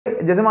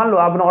जैसे मान लो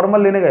आप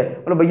नॉर्मल लेने गए,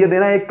 बोलो भैया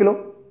देना 1 किलो,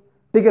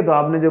 ठीक है, तो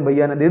आपने जो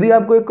भैया ने दे दिया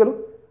आपको 1 किलो,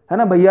 है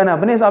ना, भैया ने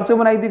अपने हिसाब से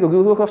बनाई थी क्योंकि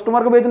उसको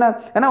कस्टमर को बेचना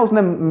है ना,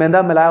 उसने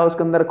मैदा मिलाया,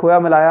 उसके अंदर खोया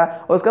मिलाया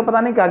और उसका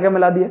पता नहीं क्या क्या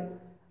मिला दिया,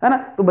 है ना,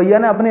 तो भैया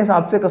ने अपने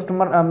हिसाब से,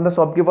 कस्टमर मतलब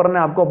शॉपकीपर ने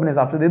आपको अपने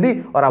हिसाब से दे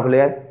दी और आप ले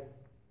आए,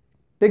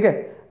 ठीक है।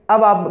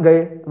 अब आप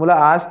गए, बोला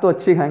आज तो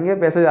अच्छी खाएंगे,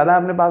 पैसे ज़्यादा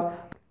है अपने पास।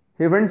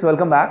 हे फ्रेंड्स,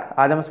 वेलकम बैक।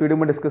 आज हम इस वीडियो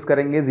में डिस्कस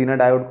करेंगे जीनर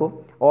डायोड को,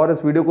 और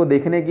इस वीडियो को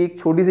देखने की एक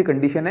छोटी सी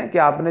कंडीशन है कि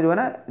आपने जो है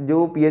ना,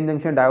 जो पीएन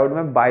जंक्शन डायोड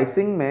में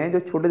बाइसिंग में जो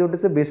छोटे छोटे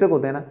से बेसिक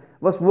होते हैं ना,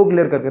 बस वो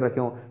क्लियर करके रखे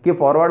हो कि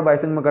फॉरवर्ड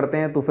बाइसिंग में करते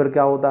हैं तो फिर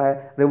क्या होता है,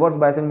 रिवर्स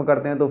बाइसिंग में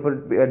करते हैं तो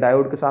फिर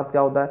डायोड के साथ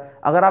क्या होता है।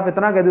 अगर आप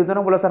इतना कह देते हो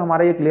ना, बोला सर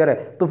हमारा ये क्लियर है,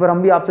 तो फिर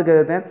हम भी आपसे कह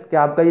देते हैं कि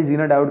आपका ये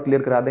जीनर डायोड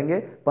क्लियर करा देंगे।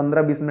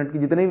 15-20 मिनट की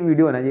जितनी भी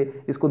वीडियो है ना,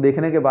 ये इसको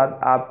देखने के बाद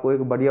आपको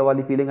एक बढ़िया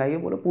वाली फीलिंग आएगी,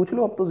 बोलो पूछ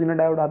लो अब तो जीनर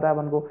डायोड आता है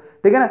अपन को,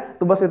 ठीक है ना।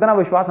 तो बस इतना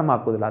विश्वास हम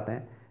आपको दिलाते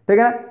हैं, ठीक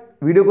है ना।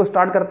 वीडियो को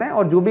स्टार्ट करते हैं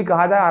और जो भी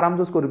कहा जाए आराम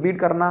से उसको रिपीट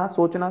करना,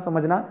 सोचना,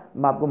 समझना,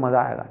 आपको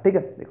मजा आएगा, ठीक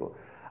है। देखो,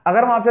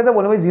 अगर हम आपसे ऐसे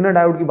बोले भाई जीनर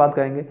डायोड की बात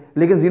करेंगे,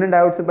 लेकिन जीनर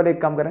डायोड से पहले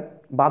एक काम करें,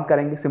 बात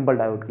करेंगे सिंपल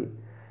डायोड की,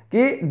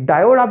 कि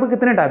डायोड आपके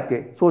कितने टाइप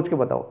के, सोच के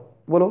बताओ,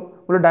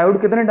 बोलो डायोड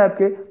कितने टाइप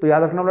के। तो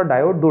याद रखना, बोला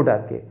डायोड 2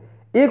 टाइप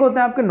के, एक होते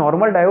हैं आपके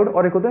नॉर्मल डायोड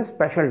और एक होते हैं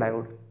स्पेशल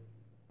डायोड।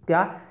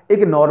 क्या?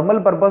 एक नॉर्मल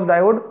पर्पस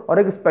डायोड और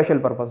एक स्पेशल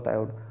पर्पस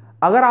डायोड।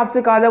 अगर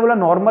आपसे कहा जाए बोला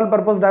नॉर्मल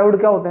पर्पस डायोड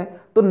क्या होते हैं,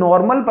 तो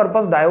नॉर्मल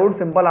पर्पस डायोड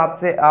सिंपल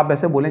आपसे आप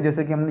ऐसे बोलें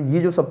जैसे कि हमने ये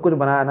जो सब कुछ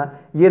बनाया ना,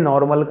 ये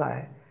नॉर्मल का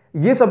है,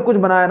 ये सब कुछ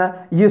बनाया ना,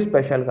 ये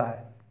स्पेशल का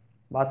है।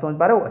 बात समझ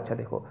पा रहे हो? अच्छा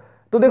देखो,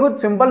 तो देखो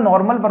सिंपल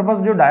नॉर्मल पर्पस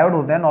जो डायोड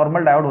होते हैं,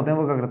 नॉर्मल डायोड होते हैं,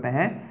 वो क्या करते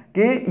हैं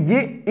कि ये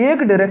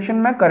एक डायरेक्शन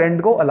में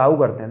करंट को अलाउ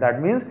करते हैं। दैट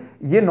मींस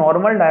ये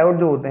नॉर्मल डायोड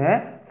जो होते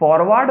हैं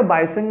फॉरवर्ड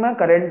बाइसिंग में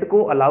करंट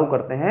को अलाउ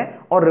करते हैं,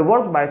 और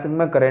रिवर्स बाइसिंग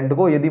में करंट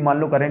को, यदि मान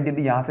लो करंट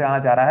यदि यहां से आना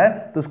चाह रहा है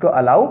तो उसको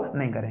अलाउ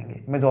नहीं करेंगे,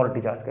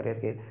 मेजॉरिटी चार्ज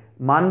करके।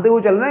 मानते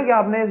हुए चल रहे हैं कि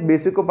आपने इस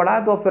बेसिक को पढ़ा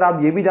है, तो फिर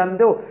आप ये भी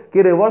जानते हो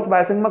कि रिवर्स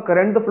बाइसिंग में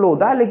करंट तो फ्लो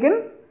होता है,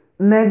 लेकिन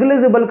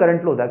नेग्लिजिबल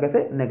करंट फ्लो होता है।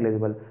 कैसे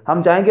नेग्लिजिबल?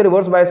 हम चाहें कि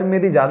रिवर्स बाइसिंग में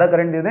यदि ज्यादा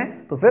करंट दे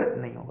दें तो फिर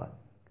नहीं होगा,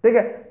 ठीक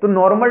है। तो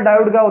नॉर्मल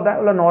डायोड क्या होता है,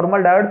 बोला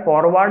नॉर्मल डायोड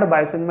फॉरवर्ड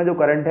बाइसिंग में जो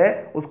करंट है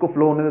उसको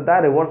फ्लो होने देता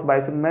है, रिवर्स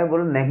बाइसिंग में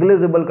बोला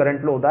नेग्लिजिबल करंट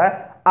फ्लो होता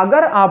है।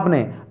 अगर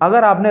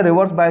आपने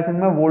रिवर्स बाइसिंग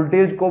में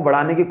वोल्टेज को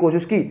बढ़ाने की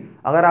कोशिश की,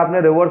 अगर आपने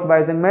रिवर्स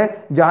बाइसिंग में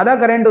ज्यादा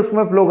करंट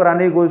उसमें फ्लो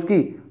कराने की कोशिश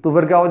की, तो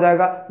फिर क्या हो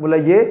जाएगा, बोला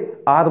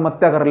ये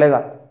आत्महत्या कर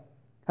लेगा,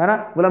 है ना।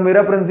 बोला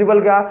मेरा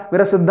प्रिंसिपल क्या,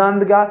 मेरा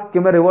सिद्धांत क्या, कि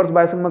मैं रिवर्स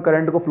बाइसिंग में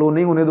करंट को फ्लो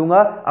नहीं होने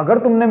दूंगा, अगर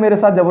तुमने मेरे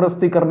साथ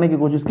जबरदस्ती करने की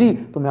कोशिश की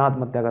तो मैं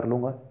आत्महत्या कर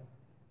लूंगा।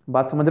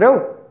 बात समझ रहे हो?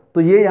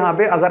 तो ये यहां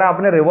पे अगर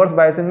आपने रिवर्स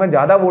बाइसिंग में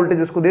ज्यादा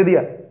वोल्टेज उसको दे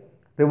दिया,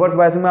 रिवर्स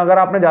बाइसिंग में अगर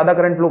आपने ज्यादा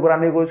करंट फ्लो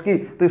कराने की कोशिश की,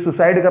 तो ये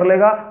सुसाइड कर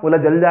लेगा, बोला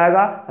जल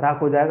जाएगा,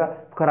 राख हो जाएगा,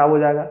 खराब हो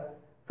जाएगा।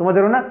 समझ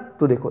रहे हो ना?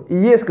 तो देखो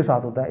ये इसके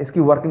साथ होता है, इसकी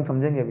वर्किंग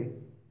समझेंगे अभी,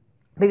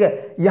 ठीक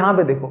है। यहां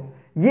पे देखो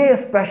ये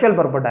special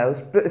purpose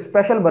diode,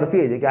 special barfi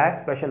है। ये क्या है?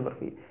 स्पेशल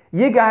बर्फी।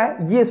 ये क्या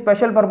है? ये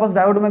स्पेशल पर्पस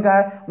डायोड में क्या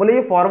है, बोले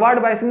ये फॉरवर्ड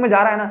बाइसिंग में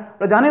जा रहा है ना,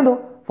 तो जाने दो,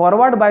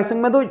 फॉरवर्ड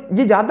बाइसिंग में तो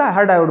ये जाता है,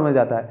 हर डायोड में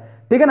जाता है,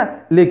 ठीक है ना।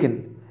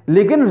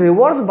 लेकिन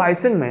रिवर्स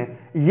बाइसिंग में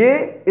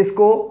ये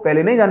इसको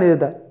पहले नहीं जाने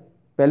देता है,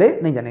 पहले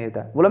नहीं जाने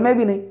देता है, बोला मैं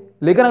भी नहीं।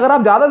 लेकिन अगर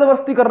आप ज्यादा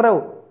जबरदस्ती कर रहे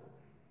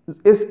हो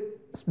इस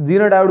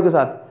जीनर डायोड के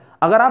साथ,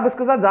 अगर आप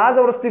इसके साथ ज्यादा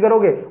जबरदस्ती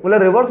करोगे, बोले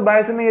रिवर्स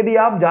बाइसिंग में यदि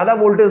आप ज्यादा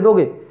वोल्टेज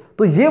दोगे,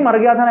 तो ये मर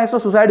गया था ना, इसने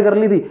सुसाइड कर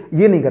ली थी,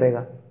 ये नहीं करेगा।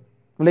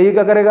 बोले ये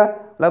क्या करेगा,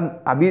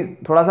 मतलब अभी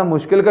थोड़ा सा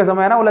मुश्किल का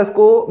समय है ना, बोला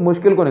इसको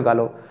मुश्किल को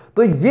निकालो।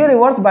 तो ये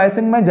रिवर्स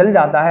बाइसिंग में जल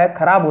जाता है,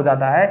 खराब हो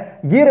जाता है।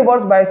 ये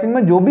रिवर्स बाइसिंग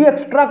में जो भी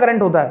एक्स्ट्रा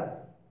करंट होता है,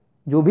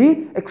 जो भी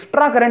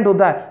एक्स्ट्रा करंट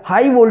होता है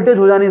हाई वोल्टेज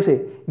हो जाने से,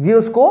 ये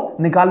उसको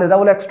निकाल देता है।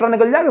 बोला एक्स्ट्रा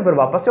निकल जाएगा, फिर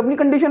वापस से अपनी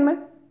कंडीशन में।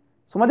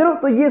 समझ रहे हो?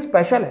 तो ये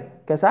स्पेशल है।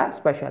 कैसा है?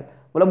 स्पेशल।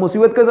 बोला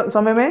मुसीबत के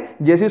समय में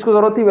जैसी इसको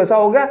जरूरत थी वैसा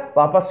हो गया,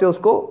 वापस से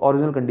उसको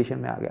ओरिजिनल कंडीशन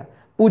में आ गया।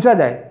 पूछा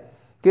जाए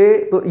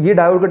कि तो ये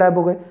डायोड के टाइप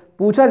हो गए।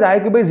 पूछा जाए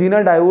कि भाई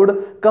जीनर डायोड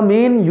का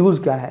मेन यूज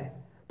क्या है,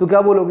 तो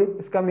क्या बोलोगे?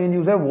 इसका मेन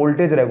यूज है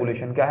वोल्टेज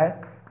रेगुलेशन। क्या है?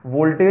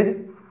 वोल्टेज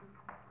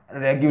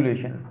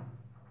रेगुलेशन,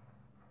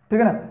 ठीक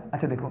है ना।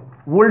 अच्छा देखो,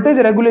 वोल्टेज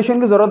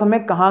रेगुलेशन की जरूरत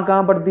हमें कहां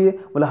कहां पड़ती है,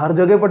 बोला हर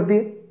जगह पड़ती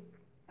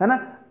है ना।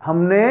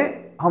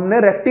 हमने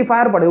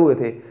रेक्टिफायर पढ़े हुए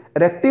थे।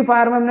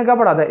 रेक्टिफायर में हमने क्या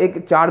पढ़ा था, एक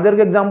चार्जर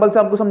के एग्जांपल से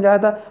आपको समझाया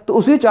था, तो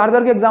उसी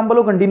चार्जर के एग्जांपल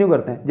को कंटिन्यू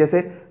करते हैं।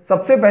 जैसे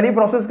सबसे पहली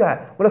प्रोसेस क्या है,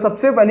 बोला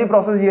सबसे पहली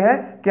प्रोसेस ये है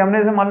कि हमने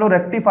जैसे मान लो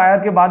रेक्टिफायर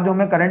के बाद जो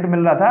हमें करंट मिल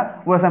रहा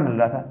था वो ऐसा मिल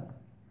रहा था,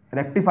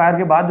 रेक्टिफायर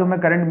के बाद जो हमें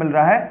करंट मिल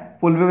रहा है,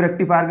 फुल वेव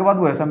रेक्टिफायर के बाद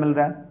वो ऐसा मिल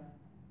रहा है।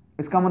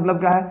 इसका मतलब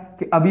क्या है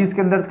कि अभी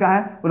इसके अंदर क्या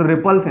है,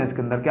 रिपल्स है।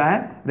 इसके अंदर क्या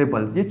है?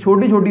 रिपल्स। ये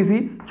छोटी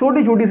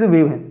छोटी सी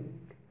वेव है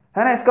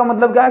ना। इसका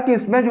मतलब क्या है कि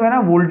इसमें जो है ना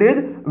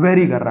वोल्टेज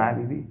वेरी कर रहा है।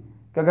 अभी भी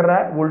क्या कर रहा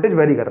है? वोल्टेज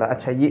वेरी कर रहा है।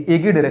 अच्छा, ये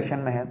एक ही डायरेक्शन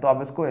में है तो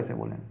आप इसको ऐसे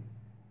बोलें,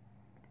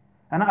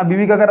 है ना। अभी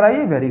भी क्या कर रहा है?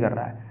 ये वेरी कर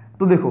रहा है।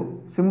 तो देखो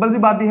सिंपल सी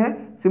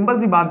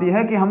बात यह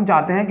है कि हम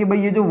चाहते हैं कि भाई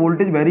ये जो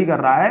वोल्टेज वेरी कर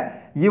रहा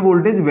है, ये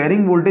वोल्टेज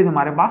वेरिंग वोल्टेज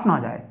हमारे पास ना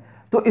जाए।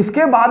 तो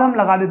इसके बाद हम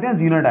लगा देते हैं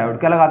जीनर डायोड।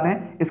 क्या लगाते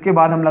हैं? इसके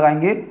बाद हम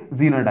लगाएंगे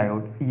जीनर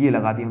डायोड। ये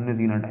लगा दिया हमने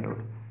जीनर डायोड,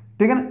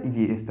 ठीक है ना।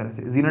 ये इस तरह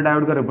से जीनर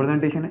डायोड का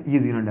रिप्रेजेंटेशन है, ये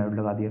जीनर डायोड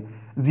लगा दिया।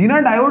 जीनर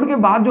डायोड के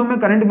बाद जो हमें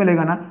करंट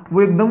मिलेगा ना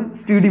वो एकदम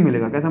स्टीडी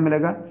मिलेगा। कैसा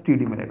मिलेगा?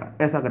 स्टीडी मिलेगा,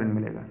 ऐसा करंट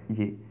मिलेगा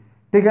ये,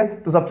 ठीक है।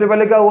 तो सबसे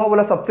पहले क्या हुआ,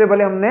 बोला सबसे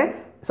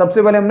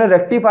पहले हमने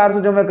रेक्टिफायर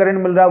से जो हमें करंट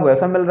मिल रहा है वो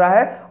ऐसा मिल रहा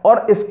है,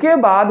 और इसके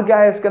बाद क्या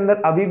है, इसके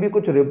अंदर अभी भी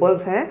कुछ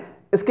रिपल्स हैं।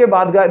 इसके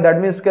बाद दैट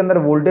मीन इसके अंदर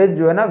वोल्टेज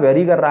जो है ना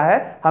वेरी कर रहा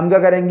है। हम क्या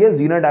करेंगे,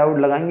 जीनर डायोड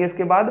लगाएंगे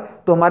इसके बाद।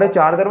 तो हमारे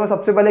चार्जर में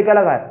सबसे पहले क्या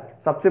लगा है,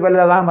 सबसे पहले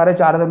लगा है हमारे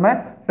चार्जर में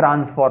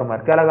ट्रांसफॉर्मर।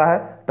 क्या लगा है?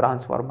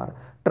 ट्रांसफॉर्मर।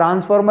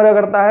 ट्रांसफॉर्मर क्या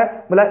करता है,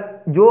 बोला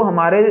जो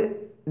हमारे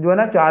जो है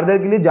ना चार्जर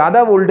के लिए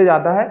ज्यादा वोल्टेज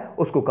आता है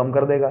उसको कम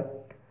कर देगा,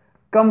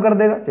 कम कर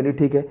देगा। चलिए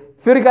ठीक है।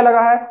 फिर क्या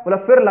लगा है, बोला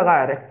फिर लगा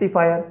है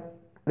रेक्टिफायर।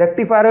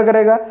 रेक्टिफायर क्या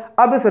करेगा,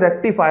 अब इस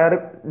रेक्टिफायर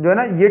जो है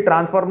ना, ये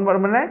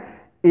ट्रांसफार्मर ने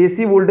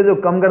एसी वोल्टेज को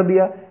कम कर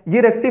दिया,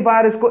 ये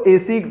रेक्टिफायर इसको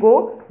एसी को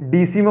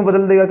डीसी में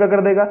बदल देगा। क्या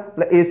कर देगा,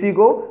 मतलब एसी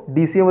को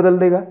डीसी में बदल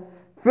देगा।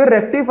 फिर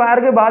रेक्टिफायर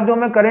के बाद जो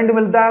हमें करंट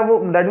मिलता है वो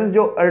दैट मींस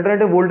जो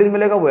अल्टरनेटिव वोल्टेज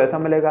मिलेगा वो ऐसा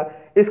मिलेगा।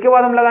 इसके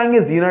बाद हम लगाएंगे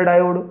जीनर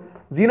डायोड।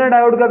 जीनर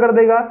डायोड क्या कर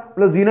देगा,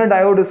 मतलब जीनर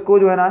डायोड इसको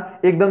जो है ना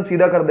एकदम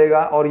सीधा कर देगा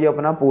और ये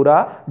अपना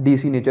पूरा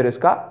डीसी नेचर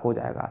इसका हो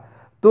जाएगा।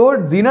 तो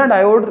जीनर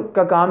डायोड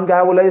का काम क्या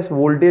है, बोला इस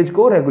वोल्टेज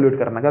को रेगुलेट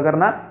करना। क्या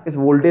करना, इस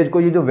वोल्टेज को,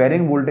 ये जो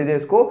वेरिंग वोल्टेज है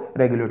इसको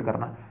रेगुलेट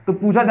करना। तो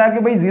पूछा जाए कि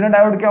भाई जीनर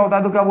डायोड क्या होता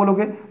है, तो क्या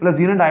बोलोगे, बोला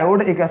जीनर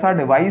डायोड एक ऐसा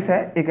डिवाइस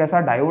है, एक ऐसा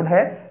डायोड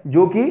है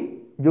जो कि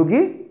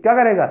क्या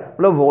करेगा,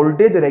 मतलब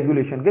वोल्टेज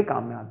रेगुलेशन के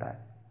काम में आता है।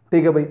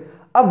 ठीक है भाई।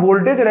 अब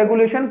वोल्टेज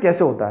रेगुलेशन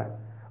कैसे होता है,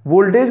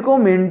 वोल्टेज को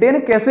मेंटेन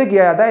कैसे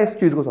किया जाता है, इस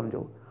चीज को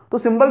समझो। तो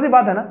सिंपल सी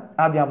बात है ना,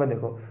 आप यहां पे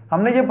देखो,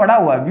 हमने ये पढ़ा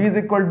हुआ है V is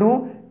equal to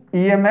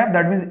EMF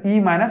that means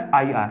E minus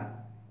IR।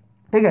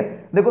 ठीक है।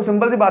 देखो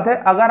सिंपल सी बात है,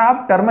 अगर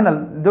आप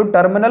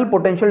टर्मिनल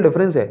पोटेंशियल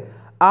डिफरेंस है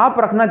आप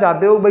रखना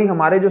चाहते हो, भाई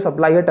हमारे जो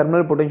सप्लाई है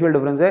टर्मिनल पोटेंशियल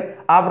डिफरेंस है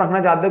आप रखना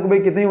चाहते हो कि भाई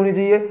कितनी होनी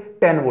चाहिए,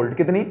 10 वोल्ट।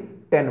 कितनी?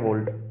 10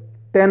 वोल्ट,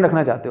 10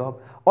 रखना चाहते हो आप,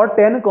 और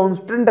 10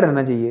 कांस्टेंट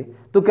रहना चाहिए।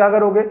 तो क्या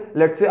करोगे,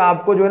 लेट्स से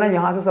आपको जो है ना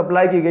यहां से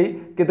सप्लाई की गई,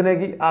 कितने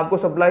की आपको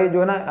सप्लाई जो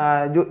है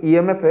ना जो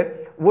EMF है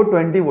वो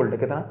 20 वोल्ट है।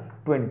 कितना?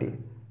 20।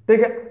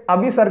 ठीक है।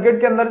 अभी सर्किट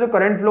के अंदर जो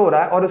करंट फ्लो हो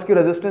रहा है और उसकी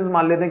रेजिस्टेंस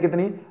मान लेते हैं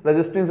कितनी,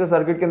 रेजिस्टेंस है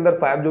सर्किट के अंदर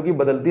 5 जो कि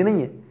बदलती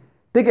नहीं है।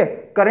 ठीक है।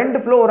 करंट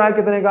फ्लो हो रहा है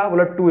कितने का,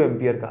 बोला 2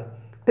 एम्पियर का।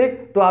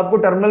 ठीक। तो आपको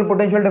टर्मिनल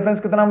पोटेंशियल डिफरेंस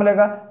कितना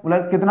मिलेगा, बोला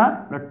कितना,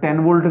 10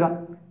 वोल्ट का।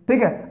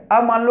 ठीक है।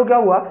 अब मान लो क्या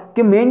हुआ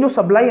कि मेन जो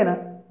सप्लाई है ना,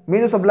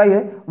 मेन जो सप्लाई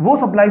है वो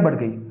सप्लाई बढ़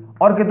गई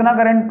और कितना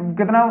करंट,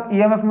 कितना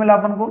EMF मिला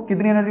अपन को,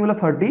 कितनी एनर्जी, बोला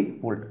 30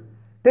 वोल्ट।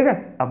 ठीक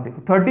है। अब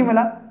देखो 30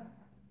 मिला।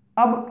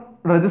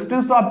 अब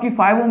रेजिस्टेंस तो आपकी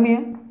 5 ओम ही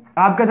है,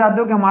 आप क्या चाहते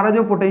हो कि हमारा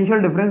जो पोटेंशियल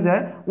डिफरेंस है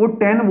वो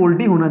 10 वोल्ट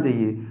ही होना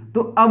चाहिए।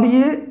 तो अब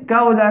ये क्या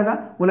हो जाएगा,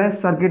 बोला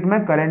इस सर्किट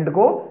में करंट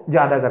को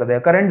ज्यादा कर देगा।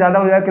 करंट ज्यादा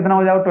हो जाएगा, कितना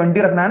हो जाएगा,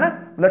 20 रखना है ना,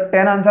 मतलब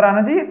 10 आंसर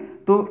आना चाहिए।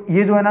 तो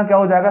ये जो है ना क्या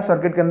हो जाएगा,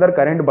 सर्किट के अंदर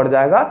करंट बढ़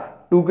जाएगा,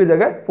 2 की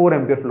जगह 4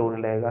 एम्पियर फ्लो होने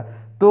लगेगा।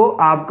 तो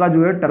आपका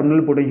जो है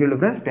टर्मिनल पोटेंशियल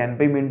डिफरेंस 10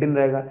 पे मेंटेन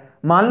रहेगा।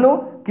 मान लो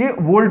कि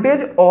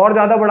वोल्टेज और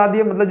ज्यादा बढ़ा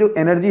दिया, मतलब जो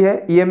एनर्जी है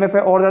EMF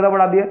है और ज्यादा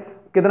बढ़ा दिया,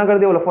 कितना कर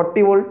दिया, बोला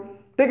 40 वोल्ट।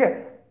 ठीक है।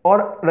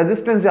 और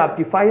रेजिस्टेंस है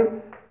आपकी 5,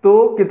 तो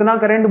कितना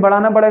करंट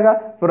बढ़ाना पड़ेगा,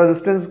 तो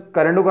रेजिस्टेंस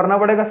करंट को करना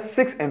पड़ेगा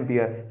 6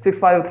 एम्पियर। 6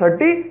 5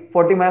 30,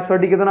 40 माइनस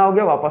 30 कितना हो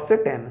गया, वापस से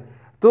 10।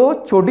 तो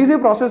छोटी सी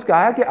प्रोसेस क्या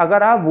है कि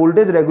अगर आप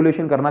वोल्टेज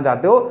रेगुलेशन करना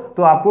चाहते हो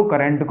तो आपको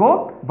करंट को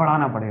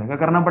बढ़ाना पड़ेगा। क्या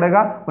करना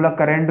पड़ेगा, बोला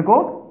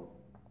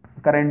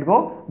करंट को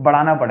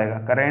बढ़ाना पड़ेगा।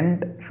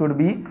 Current should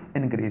be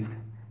increased.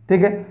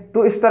 ठीक है।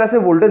 तो इस तरह से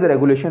वोल्टेज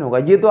रेगुलेशन होगा।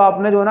 ये तो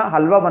आपने जो है ना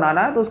हलवा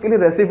बनाना है तो उसके लिए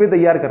रेसिपी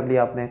तैयार कर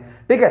लिया आपने।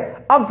 ठीक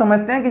है। अब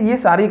समझते हैं कि ये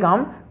सारी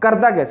काम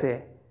करता कैसे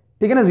है।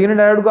 ठीक है ना। जीनर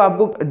डायोड को,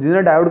 आपको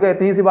जीनर डायोड का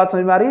इतनी सी बात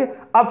समझ में आ रही है।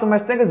 अब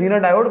समझते हैं कि जीनर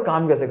डायोड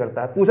काम कैसे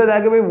करता है। पूछा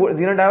जाए कि भाई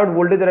जीनर डायोड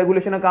वोल्टेज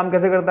रेगुलेशन का काम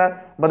कैसे करता है,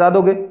 बता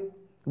दोगे?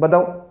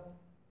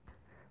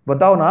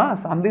 बताओ ना,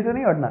 शांति से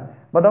नहीं हटना,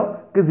 बताओ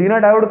कि जीनर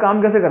डायोड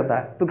काम कैसे करता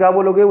है। तो क्या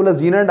बोलोगे, बोला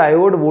जीनर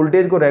डायोड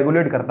वोल्टेज को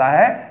रेगुलेट करता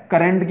है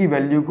करंट की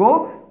वैल्यू को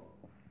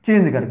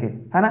चेंज करके,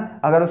 है ना।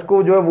 अगर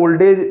उसको जो है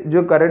वोल्टेज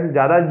जो करंट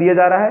ज्यादा दिया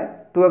जा रहा है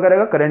तो क्या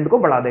करेगा, करंट को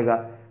बढ़ा देगा,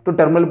 तो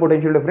टर्मिनल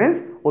पोटेंशियल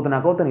डिफरेंस उतना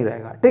का उतना ही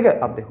रहेगा। ठीक है।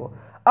 अब देखो,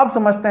 अब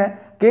समझते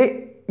हैं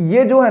कि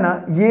ये जो है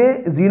ना,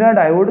 ये जीनर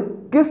डायोड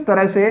किस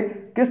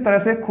तरह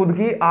से खुद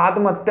की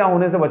आत्महत्या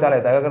होने से बचा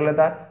लेता है। क्या कर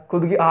लेता है,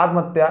 खुद की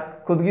आत्महत्या,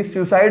 खुद की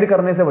सुसाइड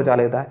करने से बचा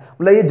लेता है,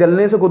 मतलब ये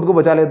जलने से खुद को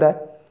बचा लेता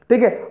है।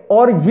 ठीक है।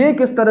 और ये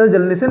किस तरह से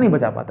जलने से नहीं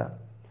बचा पाता,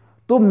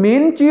 तो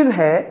मेन चीज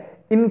है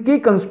इनकी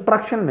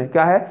कंस्ट्रक्शन में।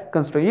 क्या है,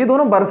 कंस्ट्रक्शन। ये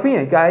दोनों बर्फी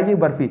है। क्या है, ये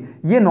बर्फी,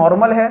 ये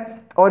नॉर्मल है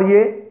और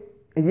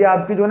ये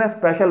आपकी जो है ना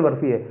स्पेशल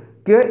बर्फी है।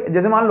 कि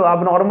जैसे मान लो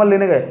आप नॉर्मल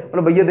लेने गए,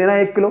 बोलो भैया देना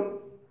 1 किलो।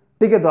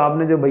 ठीक है। तो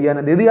आपने जो भैया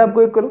ने दे दिया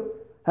आपको 1 किलो,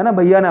 है ना।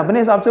 भैया ने अपने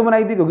हिसाब से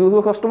बनाई थी क्योंकि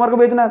उसको कस्टमर को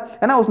बेचना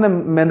है ना। उसने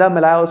मैदा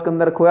मिलाया, उसके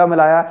अंदर खोया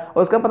मिलाया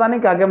और उसका पता नहीं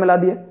क्या क्या मिला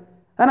दिया,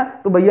 है ना।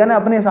 तो भैया ने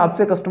अपने हिसाब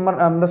से,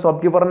 कस्टमर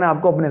शॉपकीपर ने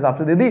आपको अपने हिसाब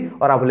से दे दी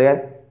और आप ले आए।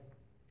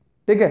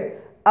 ठीक है।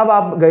 अब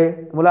आप गए,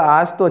 बोला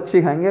आज तो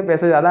अच्छी खाएंगे,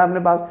 पैसे ज्यादा है अपने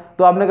पास,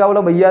 तो आपने कहा,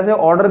 बोला भैया से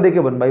ऑर्डर देके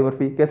बनवाई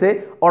बर्फी। कैसे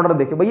ऑर्डर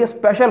देके, भैया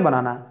स्पेशल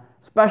बनाना है,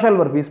 स्पेशल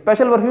बर्फी।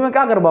 स्पेशल बर्फी में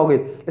क्या कर पाओगे,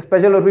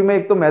 स्पेशल बर्फी में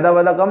एक तो मैदा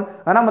वैदा कम,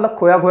 है ना, मतलब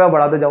खोया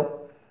बढ़ाते जाओ।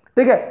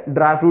 ठीक है।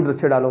 ड्राई फ्रूट्स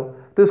अच्छे डालो,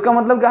 तो इसका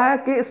मतलब क्या है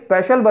कि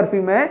स्पेशल बर्फी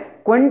में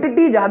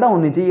क्वांटिटी ज्यादा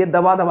होनी चाहिए,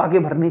 दबा दबा के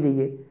भरनी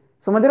चाहिए,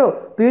 समझ रहे हो।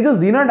 तो ये जो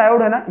ज़ीनर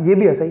डायोड है ना, ये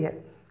भी ऐसा ही है।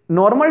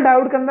 नॉर्मल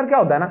डायोड के अंदर क्या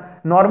होता है ना,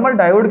 नॉर्मल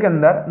डायोड के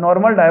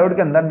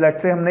अंदर लेट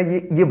से हमने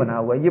ये बना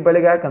हुआ है, ये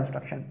पहले क्या है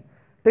कंस्ट्रक्शन,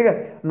 ठीक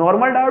है।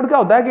 नॉर्मल डायोड क्या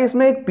होता है कि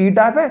इसमें एक पी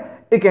टाइप है,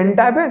 एक एन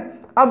टाइप है।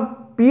 अब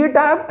पी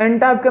टाइप एन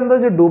टाइप के अंदर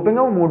जो डोपिंग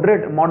है वो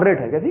मॉडरेट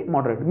है, कैसी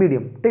मॉडरेट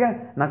मीडियम, ठीक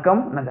है, ना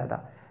कम ना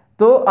ज्यादा।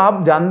 तो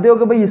आप जानते हो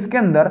कि भाई इसके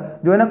अंदर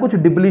जो है ना कुछ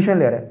डिप्लीशन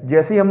लेयर है,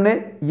 जैसे ही हमने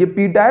ये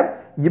पी टाइप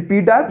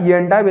ये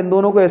एन टाइप, इन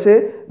दोनों को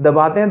ऐसे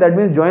दबाते हैं, दैट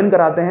मीन्स ज्वाइन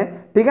कराते हैं,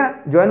 ठीक है ना,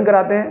 ज्वाइन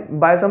कराते हैं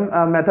बाय सम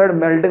मेथड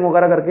मेल्टिंग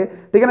वगैरह करके,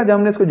 ठीक है ना। जब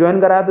हमने इसको ज्वाइन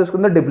कराया तो इसके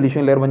अंदर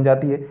डिप्लीशन लेयर बन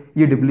जाती है।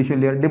 ये डिप्लीशन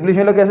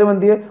लेयर कैसे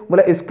बनती है,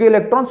 बोला इसके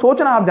इलेक्ट्रॉन,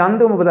 सोचना आप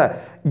जानते हो, मैं पता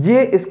है,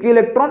 ये इसके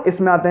इलेक्ट्रॉन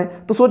इसमें आते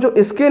हैं, तो सोचो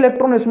इसके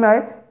इलेक्ट्रॉन इसमें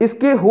आए,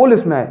 इसके होल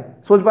इसमें आए,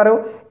 सोच पा रहे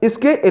हो,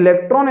 इसके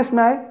इलेक्ट्रॉन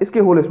इसमें आए, इसके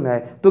होल इसमें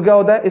आए, तो क्या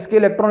होता है, इसके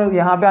इलेक्ट्रॉन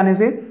यहाँ पे आने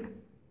से,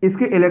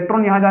 इसके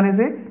इलेक्ट्रॉन यहां जाने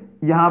से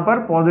यहां पर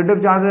पॉजिटिव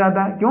चार्ज आ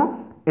जाता है। क्यों,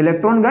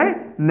 इलेक्ट्रॉन गए,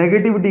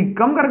 नेगेटिविटी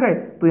कम कर गए,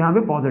 तो यहां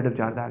पे पॉजिटिव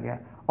चार्ज आ गया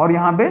और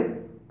यहां पे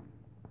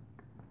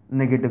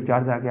नेगेटिव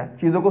चार्ज आ गया।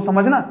 चीजों को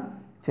समझना।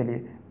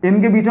 चलिए,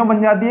 इनके बीच में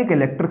बन जाती है कि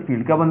इलेक्ट्रिक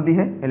फील्ड, क्या बनती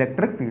है,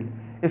 इलेक्ट्रिक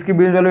फील्ड। इसके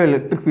बीच में चलो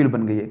इलेक्ट्रिक फील्ड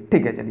बन गई है,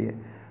 ठीक है। चलिए,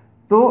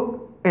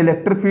 तो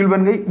इलेक्ट्रिक फील्ड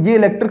बन गई। ये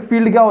इलेक्ट्रिक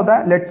फील्ड क्या होता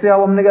है, लेट से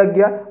अब हमने क्या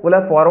किया, बोला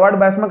फॉरवर्ड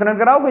बायस में कनेक्ट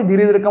कराओगे,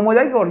 धीरे धीरे कम हो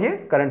जाएगी और ये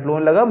करंट फ्लो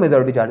लगा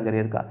मेजॉरिटी चार्ज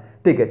कैरियर का,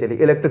 ठीक है। चलिए,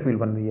 इलेक्ट्रिक फील्ड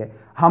बन रही है।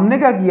 हमने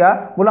क्या किया,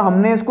 बोला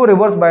हमने इसको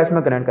रिवर्स बायस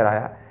में कनेक्ट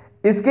कराया,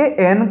 इसके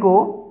एन को,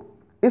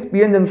 इस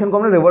पीएन जंक्शन को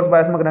हमने रिवर्स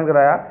बायस में कनेक्ट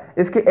कराया,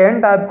 इसके एन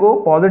टाइप को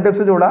पॉजिटिव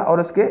से जोड़ा और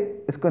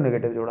इसको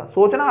नेगेटिव जोड़ा।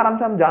 सोचना आराम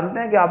से, हम जानते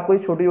हैं कि आपको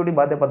छोटी छोटी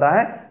बातें पता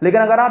है,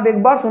 लेकिन अगर आप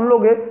एक बार सुन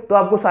लोगे तो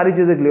आपको सारी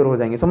चीजें क्लियर हो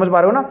जाएंगी, समझ पा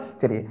रहे हो ना।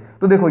 चलिए,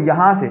 तो देखो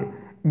यहां से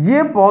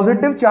ये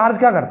पॉजिटिव चार्ज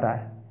क्या करता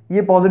है,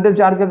 ये पॉजिटिव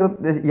चार्ज क्या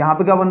करता है, यहां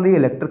पे क्या बन रही है,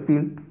 इलेक्ट्रिक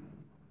फील्ड।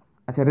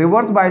 अच्छा,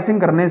 रिवर्स बायसिंग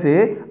करने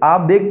से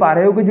आप देख पा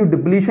रहे हो कि जो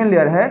डिप्लीशन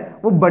लेयर है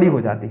वो बड़ी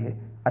हो जाती है।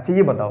 अच्छा,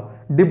 ये बताओ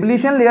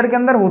डिप्लीशन लेयर के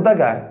अंदर होता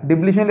क्या है,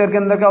 डिप्लीशन लेयर के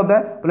अंदर क्या होता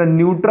है, बोला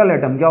न्यूट्रल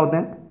एटम, क्या होते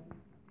हैं,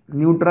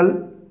 न्यूट्रल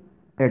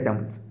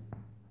एटम्स,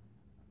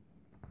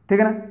 ठीक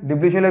है ना।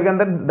 डिप्लीशन लेयर के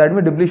अंदर, दैट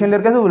मीन डिप्लीशन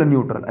लेयर कैसे, बोला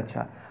न्यूट्रल।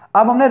 अच्छा,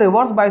 अब हमने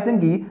रिवर्स बायसिंग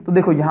की तो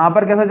देखो यहां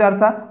पर कैसा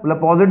चार्ज था, बोला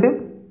पॉजिटिव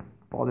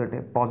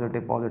पॉजिटिव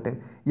पॉजिटिव पॉजिटिव,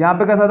 यहां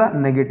पे कैसा था,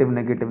 नेगेटिव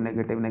नेगेटिव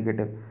नेगेटिव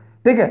नेगेटिव,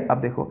 ठीक है।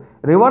 अब देखो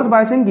रिवर्स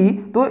बायसिंग की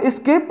तो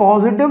इसके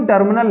पॉजिटिव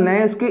टर्मिनल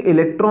ने इसके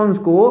इलेक्ट्रॉन्स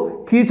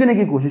को खींचने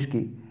की कोशिश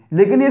की,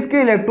 लेकिन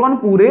इसके इलेक्ट्रॉन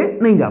पूरे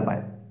नहीं जा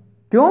पाए।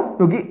 क्यों,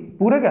 क्योंकि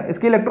पूरे क्या,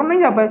 इसके इलेक्ट्रॉन नहीं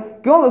जा पाए।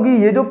 क्यों, क्योंकि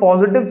ये जो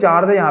पॉजिटिव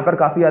चार्ज है यहां पर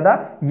काफी ज्यादा,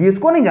 ये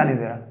इसको नहीं जाने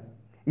दे रहा,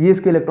 ये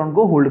इसके इलेक्ट्रॉन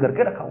को होल्ड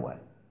करके रखा हुआ है,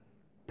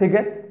 ठीक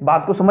है।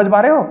 बात को समझ पा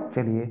रहे हो।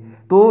 चलिए,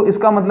 तो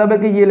इसका मतलब है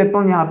कि ये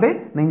इलेक्ट्रॉन यहाँ पे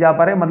नहीं जा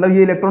पा रहे, मतलब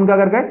ये इलेक्ट्रॉन क्या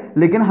कर गए,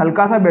 लेकिन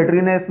हल्का सा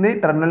बैटरी ने, इसने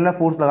टर्मिनल ने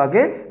फोर्स लगा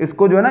के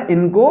इसको जो है ना,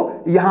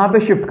 इनको यहाँ पे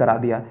शिफ्ट करा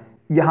दिया,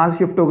 यहाँ से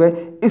शिफ्ट हो गए।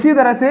 इसी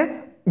तरह से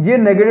ये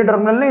नेगेटिव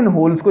टर्मिनल ने इन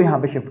होल्स को यहाँ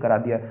पे शिफ्ट करा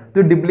दिया,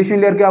 तो डिप्लीशन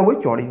लेयर क्या हो गई,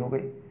 चौड़ी हो गई।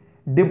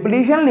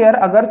 डिप्लीशन लेयर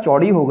अगर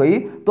चौड़ी हो गई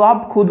तो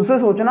आप खुद से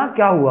सोचना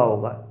क्या हुआ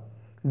होगा।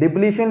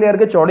 डिप्लीशन लेयर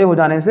के चौड़े हो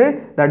जाने से,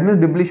 दैट मींस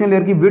डिप्लीशन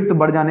लेयर की विड्थ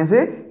बढ़ जाने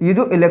से, ये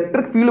जो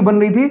इलेक्ट्रिक फील्ड बन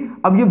रही थी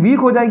अब ये वीक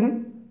हो जाएगी,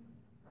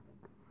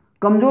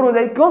 कमजोर हो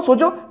जाएगी। क्यों,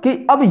 सोचो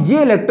कि अब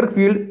ये इलेक्ट्रिक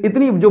फील्ड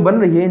इतनी जो बन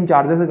रही है इन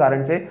चार्जेस के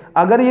कारण से,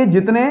 अगर ये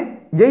जितने,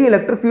 यही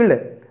इलेक्ट्रिक फील्ड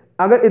है,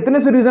 अगर इतने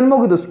से रीजन में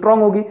होगी तो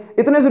स्ट्रांग होगी,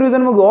 इतने से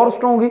रीजन में होगी और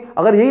स्ट्रांग होगी।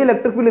 अगर यही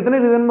इलेक्ट्रिक फील्ड इतने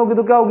रीजन में होगी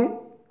तो क्या होगी,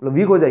 मतलब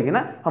वीक हो जाएगी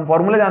ना। हम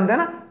फॉर्मूला जानते हैं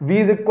ना, V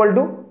is equal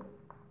to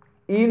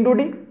E into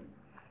D,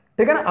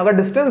 ठीक है ना। अगर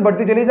डिस्टेंस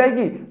बढ़ती चली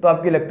जाएगी तो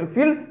आपकी इलेक्ट्रिक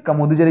फील्ड कम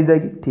होती चली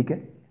जाएगी, ठीक है।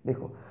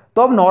 देखो,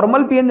 तो अब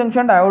नॉर्मल पीएन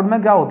जंक्शन डायोड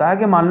में क्या होता है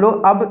कि मान लो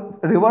अब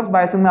रिवर्स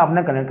बायसिंग में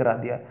आपने कनेक्ट करा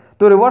दिया,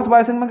 तो रिवर्स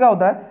बायसिंग में क्या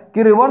होता है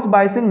कि रिवर्स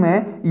बायसिंग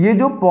में ये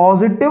जो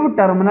पॉजिटिव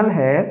टर्मिनल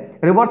है,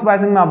 रिवर्स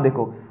बायसिंग में आप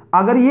देखो,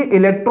 अगर ये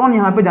इलेक्ट्रॉन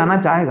यहाँ पे जाना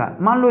चाहेगा,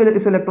 मान लो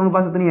इस इलेक्ट्रॉन के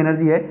पास इतनी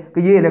एनर्जी है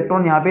कि ये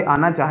इलेक्ट्रॉन यहाँ पे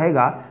आना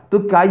चाहेगा, तो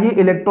क्या ये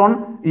इलेक्ट्रॉन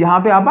यहाँ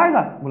पे आ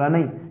पाएगा, बोला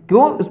नहीं।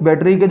 क्यों, इस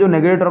बैटरी के जो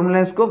नेगेटिव टर्मिनल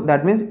है इसको,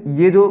 दैट मीन्स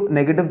ये जो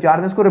नेगेटिव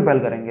चार्ज है इसको रिपेल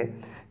करेंगे।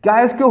 क्या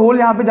इसके होल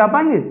यहाँ पे जा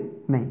पाएंगे,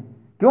 नहीं।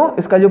 क्यों,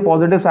 इसका जो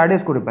पॉजिटिव साइड है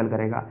इसको रिपेल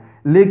करेगा।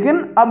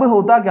 लेकिन अब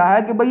होता क्या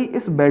है कि भाई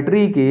इस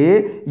बैटरी के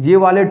ये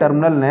वाले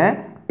टर्मिनल ने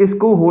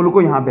इसको होल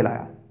को यहाँ पे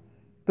लाया,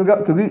 तो क्या,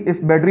 क्योंकि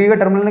इस बैटरी के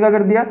टर्मिनल ने क्या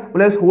कर दिया,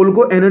 बोला इस होल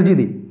को एनर्जी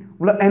दी,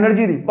 बोला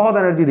एनर्जी दी, बहुत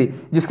एनर्जी दी,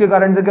 जिसके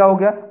कारण से क्या हो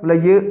गया, बोला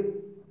ये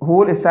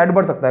होल इस साइड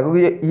बढ़ सकता है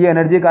क्योंकि ये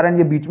एनर्जी के कारण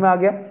ये बीच में आ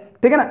गया,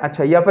 ठीक है ना।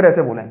 अच्छा, या फिर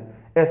ऐसे बोले,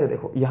 ऐसे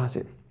देखो, यहां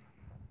से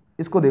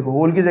इसको देखो,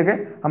 होल की जगह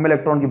हम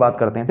इलेक्ट्रॉन की बात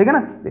करते हैं, ठीक है ना।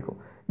 देखो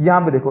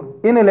यहां पे देखो,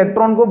 इन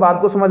इलेक्ट्रॉन को,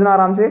 बात को समझना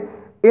आराम से,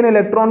 इन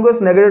इलेक्ट्रॉन को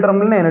इस नेगेटिव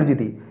टर्मिनल ने एनर्जी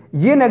दी।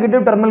 ये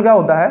नेगेटिव टर्मिनल क्या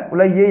होता है,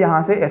 बोला ये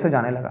यहां से ऐसे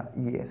जाने लगा,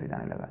 ये ऐसे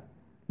जाने लगा,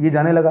 ये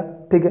जाने लगा,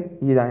 ठीक है,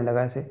 ये जाने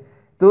लगा ऐसे,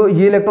 तो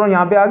ये इलेक्ट्रॉन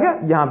यहाँ पे आ गया,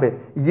 यहाँ पे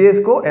ये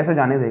इसको ऐसे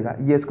जाने देगा,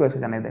 ये इसको ऐसे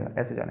जाने देगा,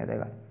 ऐसे जाने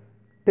देगा,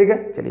 ठीक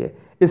है। चलिए,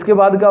 इसके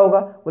बाद क्या होगा,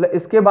 बोले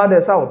इसके बाद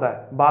ऐसा होता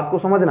है, बात को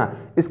समझना,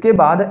 इसके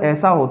बाद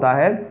ऐसा होता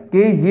है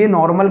कि ये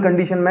नॉर्मल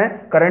कंडीशन में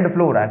करंट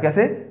फ्लो हो रहा है,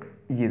 कैसे,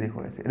 ये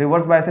देखो ऐसे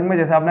रिवर्स बायसिंग में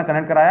जैसे आपने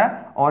कनेक्ट कराया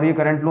और ये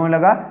करंट फ्लो होने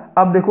लगा।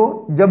 अब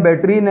देखो जब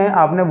बैटरी ने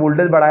आपने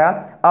वोल्टेज बढ़ाया,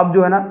 अब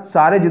जो है ना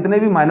सारे जितने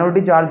भी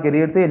माइनॉरिटी चार्ज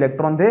कैरियर थे,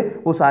 इलेक्ट्रॉन थे,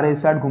 वो सारे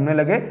इस साइड घूमने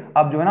लगे।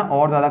 अब जो है ना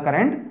और ज्यादा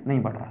करंट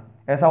नहीं बढ़ रहा,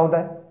 ऐसा होता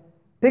है,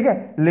 ठीक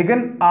है।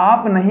 लेकिन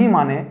आप नहीं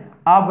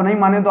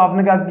माने तो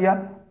आपने क्या किया,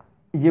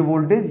 ये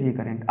वोल्टेज ये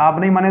करंट, आप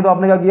नहीं माने तो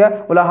आपने क्या किया,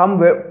 बोला हम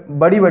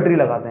बड़ी बैटरी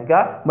लगाते हैं।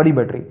 क्या, बड़ी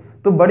बैटरी।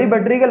 तो बड़ी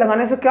बैटरी के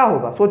लगाने से क्या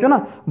होगा, सोचो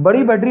ना,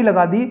 बड़ी बैटरी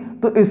लगा दी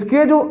तो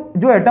इसके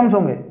जो एटम्स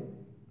होंगे,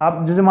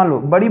 आप जैसे मान लो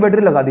बड़ी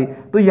बैटरी लगा दी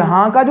तो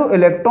यहां का जो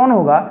इलेक्ट्रॉन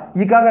होगा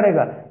ये क्या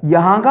करेगा,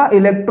 यहां का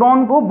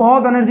इलेक्ट्रॉन को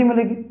बहुत एनर्जी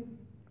मिलेगी।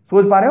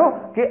 सोच पा रहे हो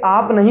कि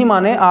आप नहीं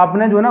माने,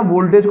 आपने जो है ना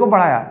वोल्टेज को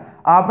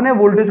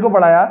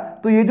बढ़ाया,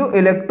 तो ये जो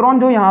इलेक्ट्रॉन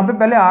जो यहां पे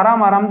पहले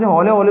आराम से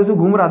हौले से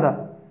घूम रहा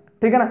था,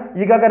 ठीक है ना,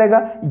 ये क्या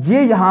करेगा,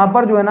 ये यहां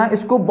पर जो है ना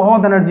इसको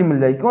बहुत एनर्जी मिल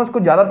जाएगी। क्यों, इसको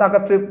ज्यादा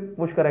ताकत से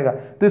पुश करेगा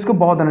तो इसको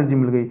बहुत एनर्जी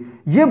मिल गई।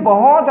 ये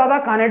बहुत ज्यादा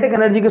काइनेटिक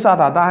एनर्जी के साथ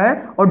आता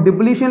है। और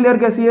डिप्लीशन लेयर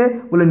कैसी है,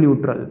 बोले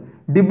न्यूट्रल।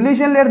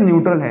 डिप्लीशन लेयर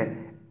न्यूट्रल है,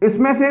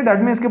 इसमें से दैट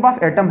मीन इसके पास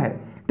एटम है,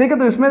 ठीक है।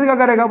 तो इसमें से क्या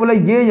करेगा, बोले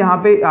ये यहां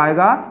पे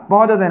आएगा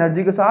बहुत ज्यादा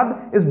एनर्जी के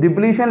साथ, इस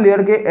डिप्लीशन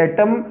लेयर के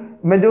एटम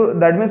में जो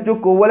दैट मीन्स जो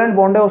कोवेलेंट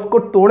बॉन्ड है उसको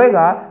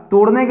तोड़ेगा।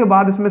 तोड़ने के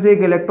बाद इसमें से एक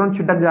इलेक्ट्रॉन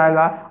छिटक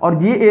जाएगा और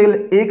ये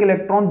एक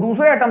इलेक्ट्रॉन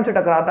दूसरे एटम से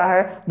टकराता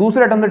है।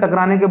 दूसरे एटम से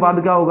टकराने के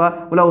बाद क्या होगा,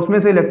 बोला उसमें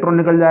से इलेक्ट्रॉन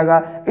निकल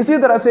जाएगा। इसी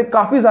तरह से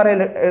काफी सारे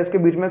इसके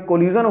बीच में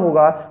कोलिजन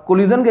होगा।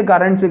 कोलिजन के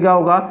कारण से क्या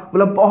होगा,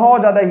 बोला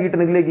बहुत ज्यादा हीट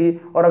निकलेगी।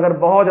 और अगर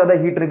बहुत ज्यादा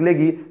हीट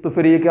निकलेगी तो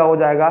फिर ये क्या हो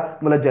जाएगा,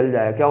 बोला जल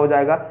जाएगा। क्या हो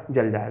जाएगा,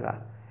 जल जाएगा।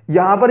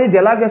 यहां पर ये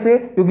जला कैसे,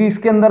 क्योंकि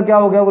इसके अंदर क्या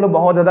हो गया, बोले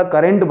बहुत ज्यादा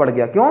करंट बढ़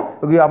गया। क्यों,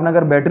 क्योंकि आपने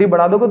अगर बैटरी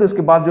बढ़ा दोगे तो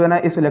इसके पास जो है ना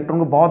इस इलेक्ट्रॉन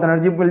को बहुत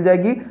एनर्जी मिल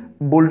जाएगी।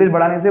 वोल्टेज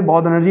बढ़ाने से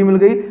बहुत एनर्जी मिल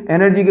गई,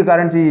 एनर्जी के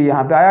कारण से ये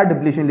यहाँ पे आया।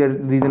 डिप्लीशन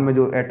रीजन में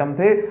जो एटम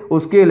थे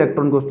उसके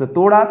इलेक्ट्रॉन को उसने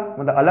तोड़ा,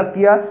 मतलब अलग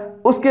किया।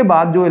 उसके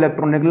बाद जो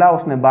इलेक्ट्रॉन निकला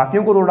उसने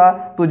बाकियों को तोड़ा,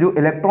 तो जो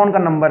इलेक्ट्रॉन का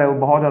नंबर है वो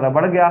बहुत ज्यादा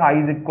बढ़ गया। I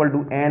 =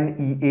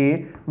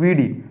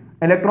 NeAVD,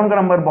 इलेक्ट्रॉन का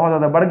नंबर बहुत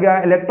ज्यादा बढ़ गया।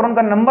 इलेक्ट्रॉन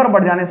का नंबर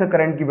बढ़ जाने से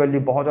करंट की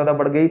वैल्यू बहुत ज्यादा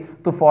बढ़ गई।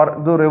 तो फॉर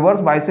जो रिवर्स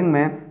बायसिंग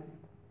में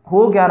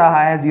हो क्या रहा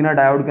है जीनर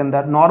डायोड के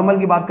अंदर, नॉर्मल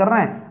की बात कर रहे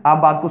हैं, आप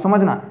बात को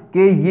समझना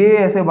कि ये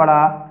ऐसे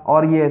बढ़ा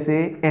और ये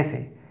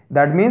ऐसे,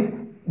 दैट मीन्स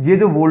ये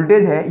जो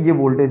वोल्टेज है ये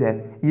वोल्टेज है,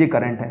 ये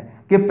करंट है।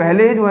 कि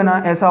पहले जो है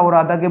ना ऐसा हो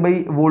रहा था कि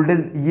भाई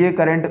वोल्टेज, ये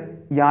करंट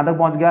यहां तक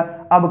पहुंच गया,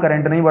 अब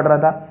करंट नहीं बढ़ रहा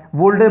था।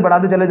 वोल्टेज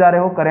बढ़ाते चले जा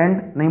रहे हो,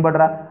 करंट नहीं बढ़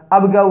रहा।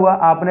 अब क्या हुआ,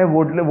 आपने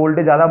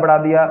वोल्टेज ज्यादा बढ़ा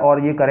दिया और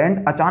ये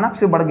करंट अचानक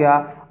से बढ़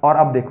गया। और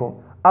अब देखो,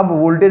 अब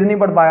वोल्टेज नहीं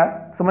बढ़ पाया,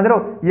 समझ रहे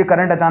हो, ये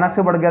करंट अचानक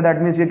से बढ़ गया। दैट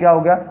मीन्स ये क्या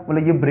हो गया,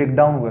 बोले ये ब्रेक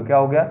डाउन हो गया। क्या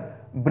हो गया,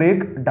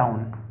 ब्रेक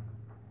डाउन।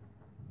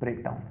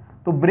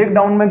 तो ब्रेक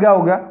डाउन में क्या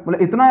हो गया, बोले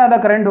इतना ज्यादा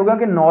करंट होगा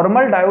कि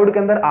नॉर्मल डायोड के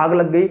अंदर आग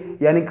लग गई,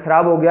 यानी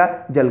खराब हो गया,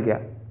 जल गया।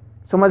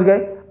 समझ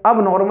गए।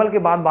 अब नॉर्मल के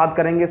बाद बात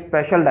करेंगे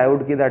स्पेशल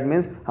डायोड की, दैट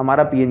मीन्स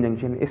हमारा पीएन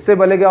जंक्शन। इससे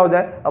पहले क्या हो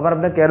जाए, अब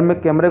अपने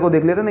कैमरे को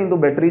देख लेते, नहीं तो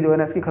बैटरी जो है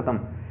ना इसकी खत्म।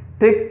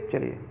 ठीक,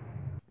 चलिए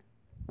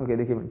ओके।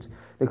 देखिए फ्रेंड्स,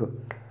 देखो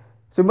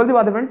सिंपल सी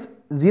बात है फ्रेंड्स,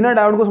 जीनर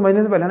डायोड को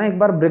समझने से पहले ना एक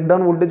बार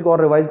ब्रेकडाउन वोल्टेज को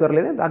और रिवाइज कर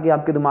लेते हैं ताकि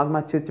आपके दिमाग में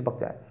अच्छे से चिपक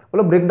जाए।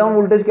 बोलो ब्रेकडाउन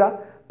वोल्टेज क्या,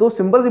 तो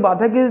सिंपल सी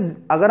बात है कि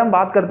अगर हम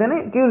बात करते हैं ना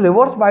कि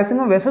रिवर्स बायसिंग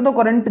में वैसे तो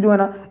करंट जो है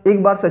ना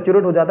एक बार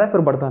सैचुरेट हो जाता है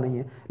फिर बढ़ता नहीं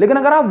है, लेकिन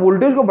अगर आप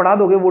वोल्टेज को बढ़ा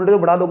दोगे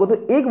तो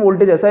एक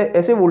वोल्टेज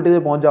ऐसे वोल्टेज पे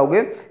पहुंच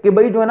जाओगे कि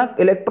भाई जो है ना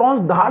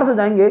इलेक्ट्रॉन्स धाड़ से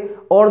जाएंगे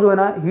और जो है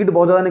ना हीट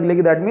बहुत ज्यादा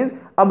निकलेगी। दैट मीन्स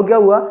अब क्या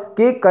हुआ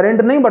कि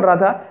करंट नहीं बढ़ रहा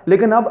था,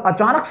 लेकिन अब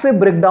अचानक से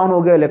ब्रेक डाउन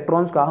हो गया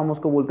इलेक्ट्रॉन्स का, हम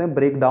उसको बोलते हैं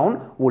ब्रेक डाउन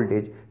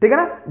वोल्टेज। ठीक है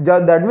ना,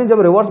 दैट मीन्स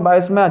जब रिवर्स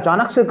बायस में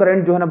अचानक से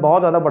करंट जो है ना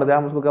बहुत ज्यादा बढ़ जाए,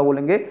 हम उसको क्या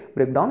बोलेंगे,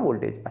 ब्रेक डाउन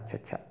वोल्टेज।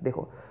 अच्छा,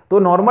 देखो तो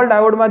नॉर्मल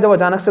डायोड में जब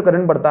अचानक से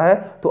करंट बढ़ता है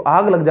तो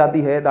आग लग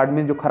जाती है, दैट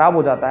मीन्स जो खराब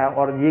हो जाता है,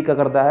 और ये क्या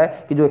करता है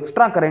कि जो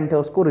एक्स्ट्रा करंट है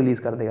उसको रिलीज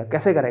कर देगा।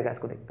 कैसे करेगा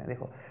इसको देखते हैं।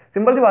 देखो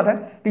सिंपल सी बात है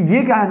कि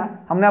ये क्या है ना,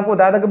 हमने आपको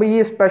बताया था कि भाई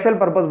ये स्पेशल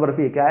पर्पस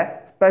बर्फी है। क्या है,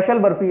 स्पेशल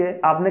बर्फी है,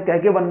 आपने कह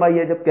के बनवाई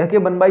है। जब कह के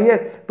बनवाई है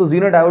तो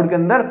जीनर डायोड के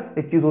अंदर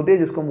एक चीज होती है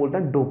जिसको हम बोलते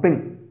हैं डोपिंग।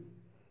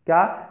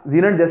 क्या,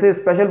 जीनर जैसे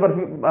स्पेशल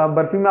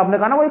बर्फी में आपने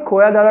कहा ना वही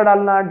खोया ज्यादा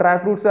डालना है, ड्राई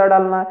फ्रूट ज्यादा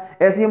डालना है,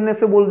 ऐसे ही हमने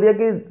इससे बोल दिया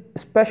कि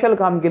स्पेशल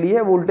काम के लिए,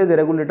 वोल्टेज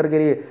रेगुलेटर के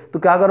लिए, तो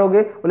क्या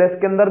करोगे, बोले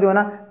इसके अंदर जो है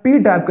ना पी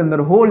टाइप के अंदर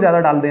होल ज्यादा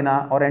डाल देना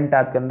और एन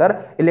टाइप के अंदर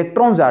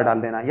इलेक्ट्रॉन ज्यादा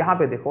डाल देना। यहाँ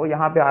पे देखो,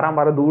 यहाँ पे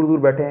आराम दूर दूर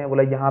बैठे हैं,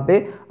 बोला यहाँ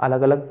पे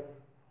अलग अलग,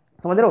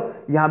 समझ रहे हो,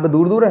 यहाँ पे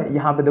दूर दूर है,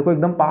 यहाँ पे देखो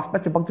एकदम पास पे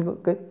चिपक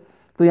के।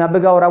 तो यहाँ पे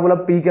क्या हो रहा है, बोला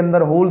पी के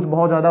अंदर होल्स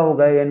बहुत ज्यादा हो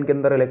गए, एन के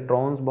अंदर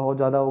इलेक्ट्रॉन्स बहुत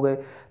ज्यादा हो गए।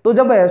 तो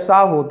जब ऐसा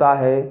होता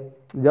है,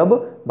 जब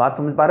बात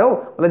समझ पा रहे हो,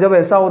 मतलब जब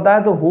ऐसा होता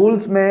है तो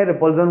होल्स में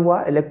रिपल्जन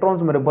हुआ,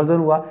 इलेक्ट्रॉन्स में रिपल्जन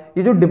हुआ।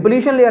 ये जो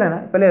डिप्लीशन लेयर है ना,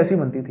 पहले ऐसी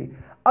बनती थी,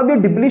 अब ये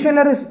डिप्लीशन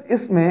लेयर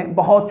इसमें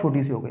बहुत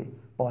छोटी सी हो गई,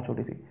 बहुत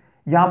छोटी सी।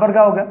 यहां पर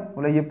क्या हो गया,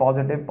 बोले ये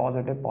positive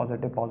positive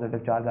positive positive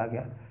charge आ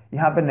गया,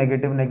 यहाँ पे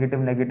negative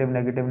negative negative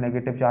negative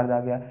negative charge आ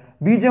गया।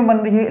 बीच में बन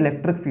रही है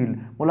इलेक्ट्रिक फील्ड।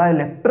 बोला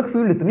इलेक्ट्रिक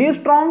फील्ड इतनी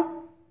स्ट्रांग,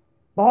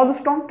 बहुत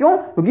स्ट्रांग, क्यों,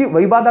 क्योंकि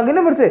वही बात आ गई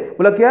ना फिर से,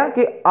 बोला क्या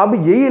कि अब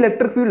यही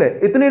इलेक्ट्रिक फील्ड है,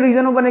 इतने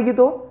रीजन में बनेगी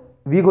तो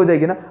वीक हो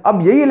जाएगी ना।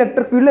 अब यही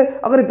इलेक्ट्रिक फील्ड है,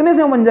 अगर इतने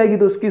से बन जाएगी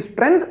तो उसकी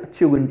स्ट्रेंथ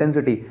अच्छी होगी,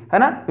 इंटेंसिटी, है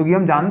ना, क्योंकि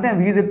हम जानते हैं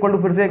V इज इक्वल टू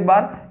फिर से एक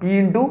बार E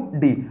इंटू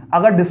डी।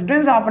 अगर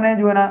डिस्टेंस आपने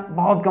जो है ना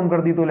बहुत कम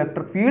कर दी तो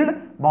इलेक्ट्रिक फील्ड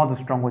बहुत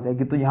स्ट्रांग हो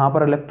जाएगी। तो यहां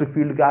पर इलेक्ट्रिक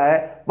फील्ड क्या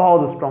है,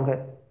 बहुत स्ट्रांग है।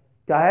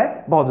 क्या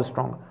है, बहुत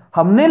स्ट्रांग।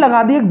 हमने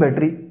लगा दी एक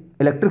बैटरी,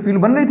 इलेक्ट्रिक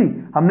फील्ड बन रही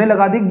थी, हमने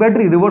लगा दी एक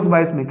बैटरी रिवर्स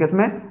बायस में,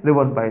 किसमें,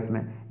 रिवर्स बायस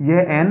में,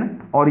 यह N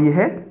और यह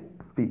है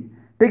P,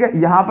 ठीक है।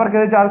 यहां पर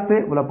कैसे चार्ज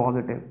थे, बोला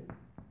पॉजिटिव।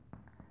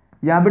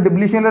 यहां पे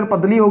डिप्लीशन लेयर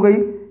पतली हो गई,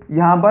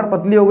 यहां पर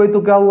पतली हो गई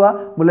तो क्या हुआ,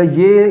 बोला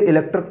ये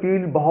इलेक्ट्रिक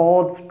फील्ड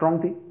बहुत स्ट्रांग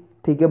थी,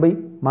 ठीक है भाई,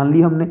 मान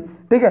ली हमने,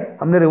 ठीक है।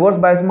 हमने रिवर्स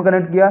बायस में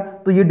कनेक्ट किया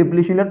तो ये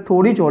डिप्लीशन लेयर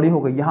थोड़ी चौड़ी हो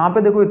गई, यहां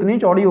पे देखो इतनी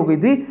चौड़ी हो गई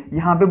थी,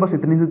 यहां पे बस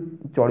इतनी सी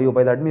चौड़ी हो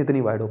पाई, दैट मीन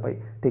इतनी वाइड हो पाई,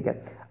 ठीक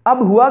है।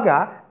 अब हुआ क्या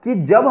कि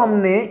जब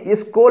हमने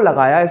इसको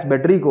लगाया इस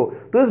बैटरी को,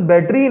 तो इस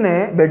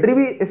बैटरी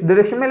भी इस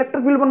डायरेक्शन में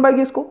इलेक्ट्रिक फील्ड बन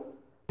पाएगी इसको,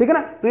 ठीक है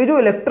ना। तो ये जो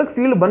इलेक्ट्रिक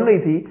फील्ड बन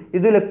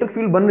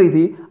रही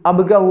थी,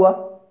 अब क्या हुआ,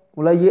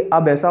 बोला ये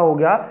अब ऐसा हो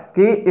गया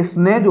कि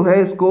इसने जो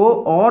है इसको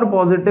और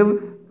पॉजिटिव,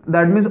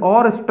 दैट मींस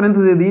और स्ट्रेंथ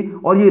दे दी,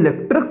 और ये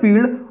इलेक्ट्रिक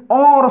फील्ड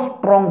और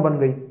स्ट्रांग बन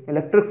गई।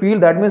 इलेक्ट्रिक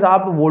फील्ड दैट मींस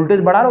आप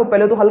वोल्टेज बढ़ा रहे हो,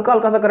 पहले तो हल्का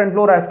हल्का सा करंट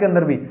फ्लो हो रहा है, इसके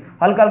अंदर भी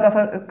हल्का हल्का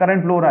सा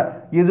करंट फ्लो हो रहा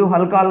है, ये जो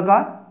हल्का हल्का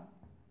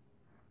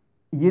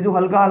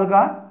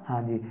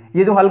हाँ जी,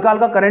 ये जो हल्का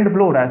हल्का करंट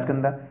फ्लो हो रहा है इसके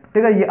अंदर,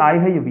 ठीक है, ये I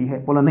है, ये V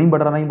है। बोला नहीं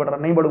बढ़ रहा,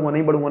 नहीं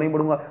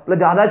बढ़ूंगा। बोला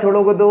ज्यादा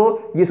छोड़ोगे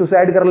तो ये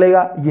सुसाइड कर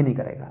लेगा, ये नहीं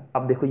करेगा।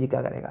 अब देखो ये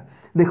क्या करेगा,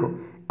 देखो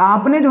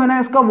आपने जो है ना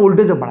इसका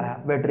वोल्टेज बढ़ाया,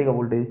 बैटरी का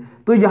वोल्टेज,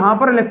 तो यहां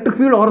पर इलेक्ट्रिक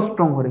फील्ड और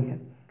स्ट्रांग हो रही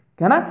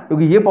है ना,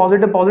 क्योंकि ये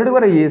पॉजिटिव हो रहा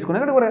है, ये इसको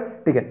नेगेटिव हो रहा है,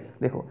 ठीक है।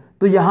 देखो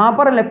तो यहां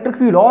पर इलेक्ट्रिक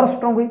फील्ड और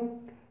स्ट्रांग हुई,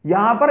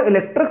 यहां पर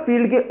इलेक्ट्रिक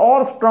फील्ड के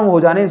और स्ट्रांग हो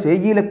जाने से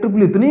ये इलेक्ट्रिक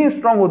फील्ड इतनी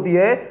स्ट्रांग होती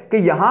है कि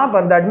यहां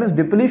पर दैट मींस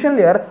डिप्लीशन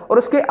लेयर और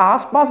उसके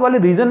आसपास वाले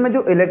रीजन में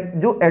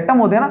जो एटम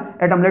होते हैं ना,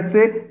 एटम, लेट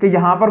से कि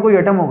यहां पर कोई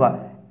एटम होगा,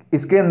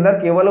 इसके अंदर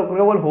केवल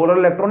होलर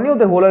इलेक्ट्रॉन नहीं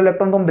होते, होलर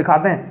इलेक्ट्रॉन तो हम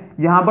दिखाते हैं,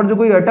 यहां पर जो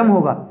कोई एटम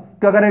होगा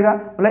क्या करेगा,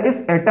 मतलब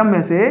इस एटम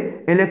में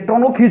से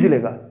इलेक्ट्रॉन को खींच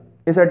लेगा,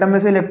 इस एटम में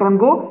से इलेक्ट्रॉन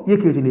को ये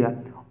खींच लिया,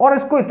 और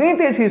इसको इतनी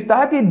तेज खींचता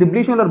है कि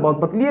डिप्लीशन लेयर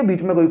बहुत पतली है,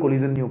 बीच में कोई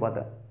कोलिजन नहीं हो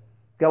पाता।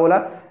 क्या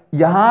बोला,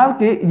 यहां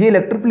के ये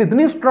इलेक्ट्रिक फील्ड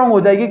इतनी स्ट्रांग हो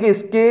जाएगी कि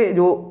इसके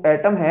जो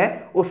एटम है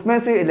उसमें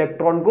से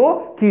इलेक्ट्रॉन को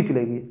खींच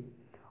लेगी,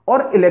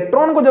 और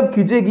इलेक्ट्रॉन को जब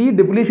खींचेगी,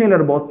 डिप्लीशन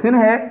लेयर बहुत थिन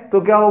है,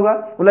 तो क्या होगा,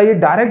 बोला ये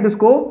डायरेक्ट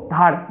इसको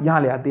धाड़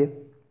यहां ले आती है,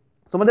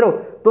 समझ रहे हो।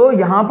 तो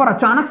यहां पर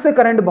अचानक से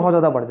करंट बहुत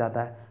ज्यादा बढ़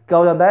जाता है, क्या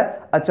हो जाता है,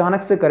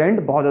 अचानक से करंट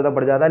बहुत ज्यादा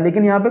बढ़ जाता है,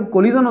 लेकिन यहाँ पे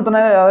कोलिजन उतना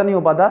ज्यादा नहीं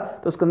हो पाता,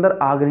 तो उसके अंदर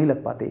आग नहीं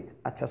लग पाती।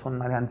 अच्छा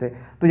सुनना ध्यान से,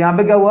 तो यहाँ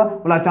पे क्या हुआ,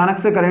 बोला अचानक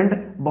से करंट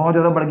बहुत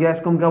ज्यादा बढ़ गया,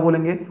 इसको हम क्या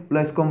बोलेंगे,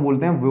 बोला इसको हम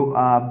बोलते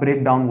हैं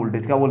ब्रेक डाउन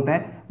वोल्टेज। क्या बोलते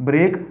हैं,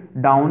 ब्रेक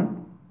डाउन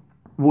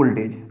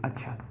वोल्टेज।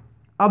 अच्छा,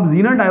 अब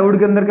ज़ीनर डायोड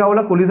के अंदर क्या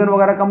बोला, कोलिजन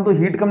वगैरह कम, तो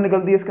हीट कम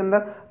निकलती है इसके अंदर,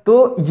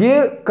 तो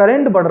ये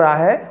करंट बढ़ रहा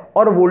है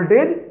और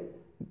वोल्टेज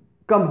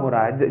कम हो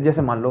रहा है।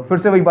 जैसे मान लो, फिर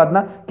से वही बात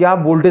ना कि आप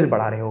वोल्टेज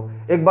बढ़ा रहे हो,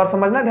 एक बार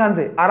समझना ध्यान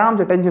से, आराम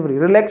से, टेंशन फ्री,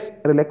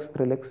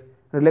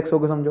 रिलैक्स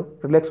होके समझो,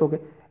 रिलैक्स होके।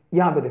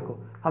 यहां पे देखो,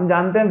 हम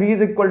जानते हैं V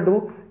is equal to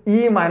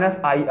E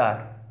minus I R,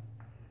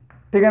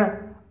 ठीक है ना।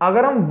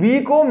 अगर हम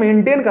V को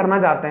मेंटेन करना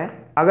चाहते हैं,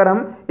 अगर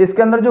हम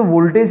इसके अंदर जो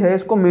वोल्टेज है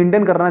इसको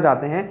मेंटेन करना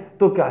चाहते हैं,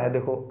 तो क्या है,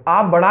 देखो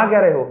आप बढ़ा क्या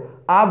रहे हो,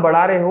 आप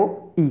बढ़ा रहे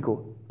हो E को,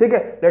 ठीक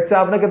है। लेट्स से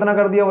आपने कितना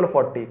कर दिया, बोलो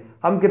 40,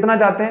 हम कितना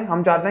चाहते हैं,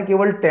 हम चाहते हैं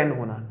केवल 10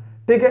 होना,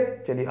 ठीक है।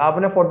 चलिए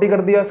आपने 40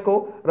 कर दिया, इसको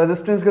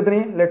रेजिस्टेंस कितनी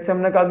है, लेट्स से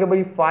हमने कहा कि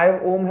भाई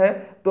 5 ओम है,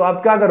 तो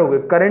आप क्या करोगे,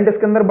 करंट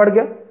इसके अंदर बढ़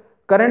गया,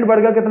 करंट बढ़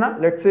गया कितना,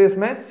 लेट्स से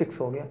इसमें 6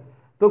 हो गया,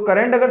 तो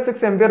करंट अगर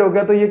 6 एम्पियर हो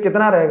गया तो ये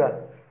कितना रहेगा,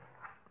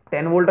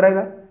 10 वोल्ट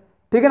रहेगा,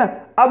 ठीक है ना।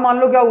 अब मान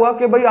लो क्या हुआ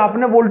कि भाई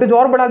आपने वोल्टेज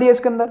और बढ़ा दिया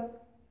इसके अंदर,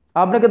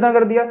 आपने कितना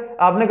कर दिया,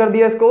 आपने कर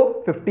दिया इसको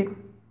 50,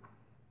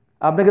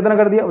 आपने कितना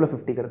कर दिया, बोला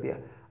 50 कर दिया।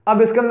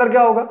 अब इसके अंदर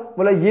क्या होगा,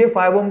 बोला ये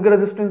 5 ओम की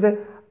रेजिस्टेंस है,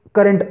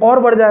 करंट और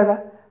बढ़ जाएगा,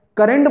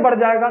 करंट बढ़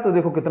जाएगा तो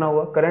देखो कितना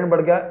हुआ, करंट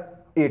बढ़ गया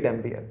 8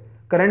 एम्पियर,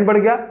 करंट बढ़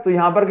गया, तो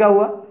यहां पर क्या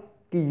हुआ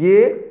कि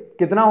ये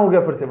कितना हो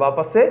गया, फिर से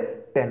वापस से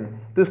 10।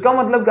 तो इसका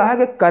मतलब क्या है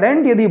कि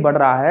करंट यदि बढ़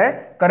रहा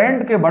है,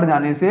 करंट के बढ़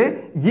जाने से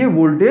ये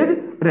वोल्टेज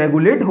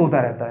रेगुलेट होता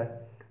रहता है।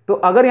 तो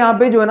अगर यहां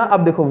पे जो है ना,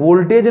 अब देखो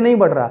वोल्टेज नहीं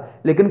बढ़ रहा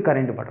लेकिन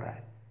करंट बढ़ रहा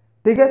है,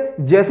 ठीक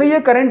है। जैसे ये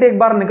करंट एक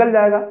बार निकल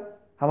जाएगा,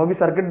 हम अभी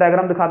सर्किट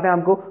डायग्राम दिखाते हैं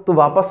आपको, तो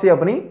वापस से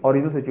अपनी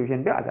ओरिजिनल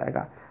सिचुएशन पे आ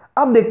जाएगा।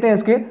 अब देखते हैं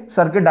इसके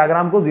सर्किट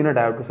डायग्राम को, ज़ीनर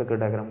डायोड के सर्किट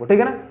डायग्राम को, ठीक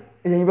है ना,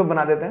 यहीं पे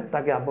बना देते हैं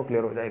ताकि आपको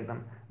क्लियर हो जाए एकदम।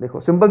 देखो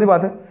सिंपल सी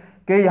बात है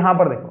कि यहां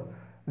पर देखो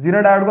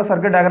ज़ीनर डायोड का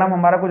सर्किट डायग्राम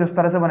हमारा कुछ इस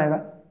तरह से बनेगा,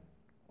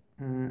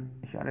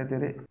 इशारे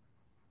तेरे,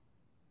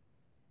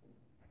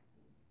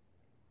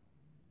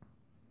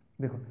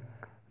 देखो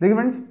देखिए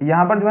फ्रेंड्स,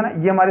 यहां पर जो है ना,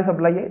 ये हमारी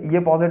सप्लाई है, ये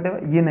पॉजिटिव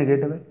है, ये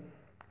नेगेटिव है,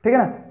 ठीक है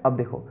ना। अब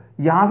देखो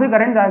यहां से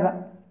करंट जाएगा,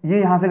 ये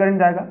यहां से करंट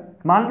जाएगा,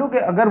 मान लो कि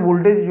अगर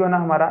वोल्टेज जो है ना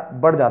हमारा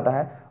बढ़ जाता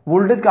है,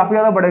 वोल्टेज काफी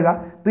ज्यादा बढ़ेगा,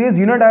 तो ये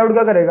ज़ीनर डायोड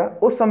क्या करेगा,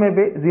 उस समय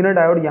पे ज़ीनर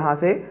डायोड यहां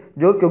से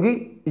जो,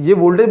 क्योंकि ये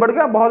वोल्टेज बढ़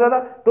गया बहुत ज्यादा,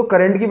 तो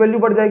करंट की वैल्यू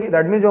बढ़ जाएगी,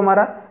 दैट मीन जो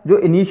हमारा जो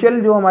इनिशियल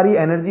जो हमारी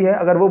एनर्जी है,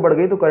 अगर वो बढ़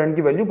गई तो करंट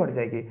की वैल्यू बढ़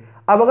जाएगी।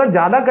 अब अगर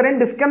ज्यादा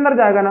करंट इसके अंदर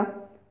जाएगा ना,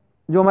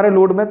 जो हमारे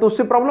लोड में, तो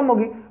उससे प्रॉब्लम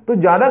होगी। तो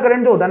ज़्यादा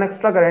करंट जो होता है ना,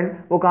 एक्स्ट्रा करंट,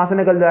 वो कहाँ से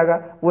निकल जाएगा,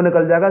 वो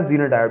निकल जाएगा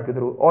ज़ीनर डायोड के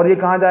थ्रू। और ये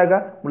कहाँ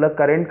जाएगा, मतलब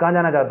करंट कहाँ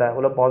जाना चाहता है,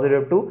 मतलब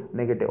पॉजिटिव टू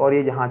नेगेटिव, और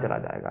ये यहाँ चला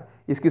जाएगा।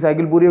 इसकी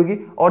साइकिल पूरी होगी।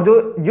 और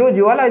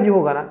जो वाला जो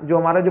होगा ना, जो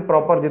हमारा जो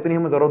प्रॉपर जितनी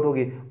हमें जरूरत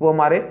होगी वो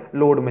हमारे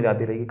लोड में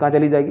जाती रहेगी। कहाँ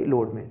चली जाएगी,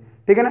 लोड में।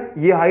 ठीक है ना,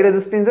 ये हाई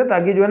रेजिस्टेंस है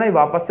ताकि जो है ना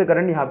वापस से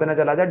करंट यहाँ पे ना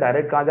चला जाए,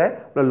 डायरेक्ट कहाँ जाए,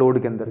 मतलब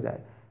लोड के अंदर जाए।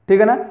 ठीक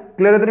है ना,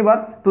 क्लियर है इतनी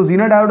बात। तो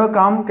ज़ीनर डायोड का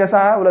काम कैसा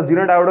है, बोला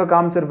ज़ीनर डायोड का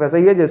काम सिर्फ ऐसा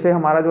ही है जैसे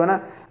हमारा जो है ना,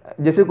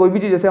 जैसे कोई भी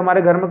चीज़, जैसे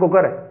हमारे घर में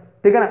कुकर है,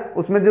 ठीक है ना,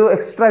 उसमें जो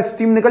एक्स्ट्रा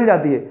स्टीम निकल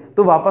जाती है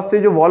तो वापस से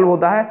जो वॉल्व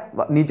होता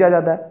है नीचे आ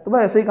जाता है। तो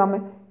बस ऐसे ही काम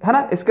है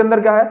ना। इसके अंदर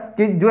क्या है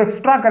कि जो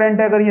एक्स्ट्रा करंट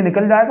है अगर ये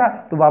निकल जाएगा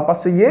तो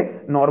वापस से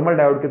ये नॉर्मल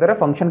डायोड की तरह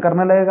फंक्शन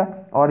करने लगेगा,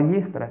 और ये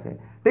इस तरह से।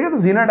 ठीक है, तो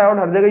ज़ीनर डायोड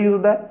हर जगह यूज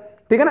होता है।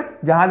 ठीक है ना,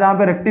 जहां जहां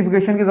पे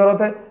रेक्टिफिकेशन की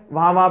जरूरत है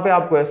वहां पे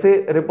आपको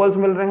ऐसे रिपल्स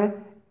मिल रहे हैं,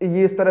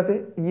 ये इस तरह से,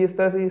 ये इस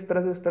तरह से, इस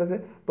तरह से, इस तरह से।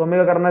 तो हमें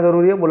क्या करना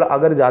जरूरी है, बोला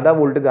अगर ज्यादा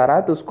वोल्टेज आ रहा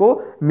है तो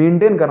उसको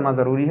मेंटेन करना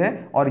जरूरी है,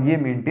 और ये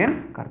मेंटेन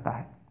करता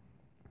है।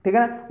 ठीक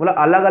है ना, बोला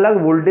अलग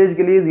अलग वोल्टेज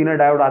के लिए ज़ीनर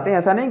डायोड आते हैं।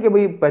 ऐसा नहीं कि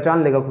भाई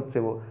पहचान लेगा खुद से,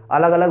 वो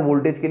अलग अलग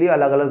वोल्टेज के लिए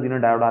अलग अलग ज़ीनर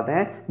डायोड आते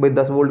हैं। भाई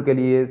 10 वोल्ट के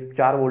लिए,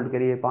 4 वोल्ट के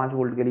लिए, 5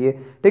 वोल्ट के लिए।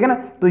 ठीक है ना,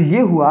 तो ये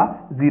हुआ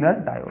ज़ीनर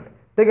डायोड।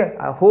 ठीक है,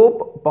 आई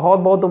होप, बहुत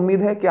बहुत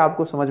उम्मीद है कि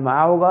आपको समझ में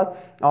आया होगा।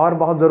 और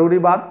बहुत ज़रूरी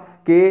बात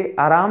कि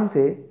आराम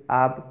से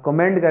आप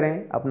कमेंट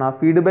करें, अपना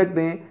फीडबैक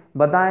दें,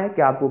 बताएं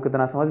कि आपको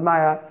कितना समझ में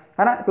आया,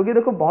 है ना। क्योंकि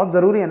देखो बहुत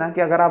ज़रूरी है ना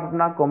कि अगर आप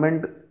अपना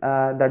कमेंट,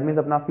 दैट मीन्स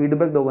अपना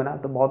फीडबैक दोगे ना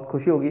तो बहुत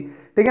खुशी होगी।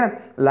 ठीक है ना,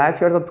 लाइक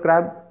शेयर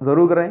सब्सक्राइब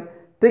ज़रूर करें।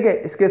 ठीक है,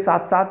 इसके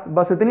साथ साथ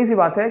बस इतनी सी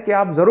बात है कि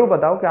आप ज़रूर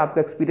बताओ कि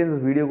आपका एक्सपीरियंस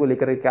इस वीडियो को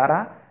लेकर क्या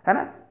रहा, है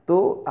ना।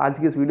 तो आज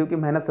की इस वीडियो की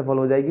मेहनत सफल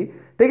हो जाएगी।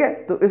 ठीक है,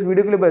 तो इस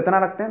वीडियो के लिए इतना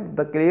रखते हैं,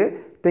 तब तक के लिए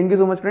thank you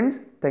so much friends,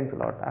 thanks a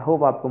lot. I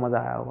hope आपको मज़ा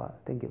आया होगा।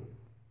 Thank you.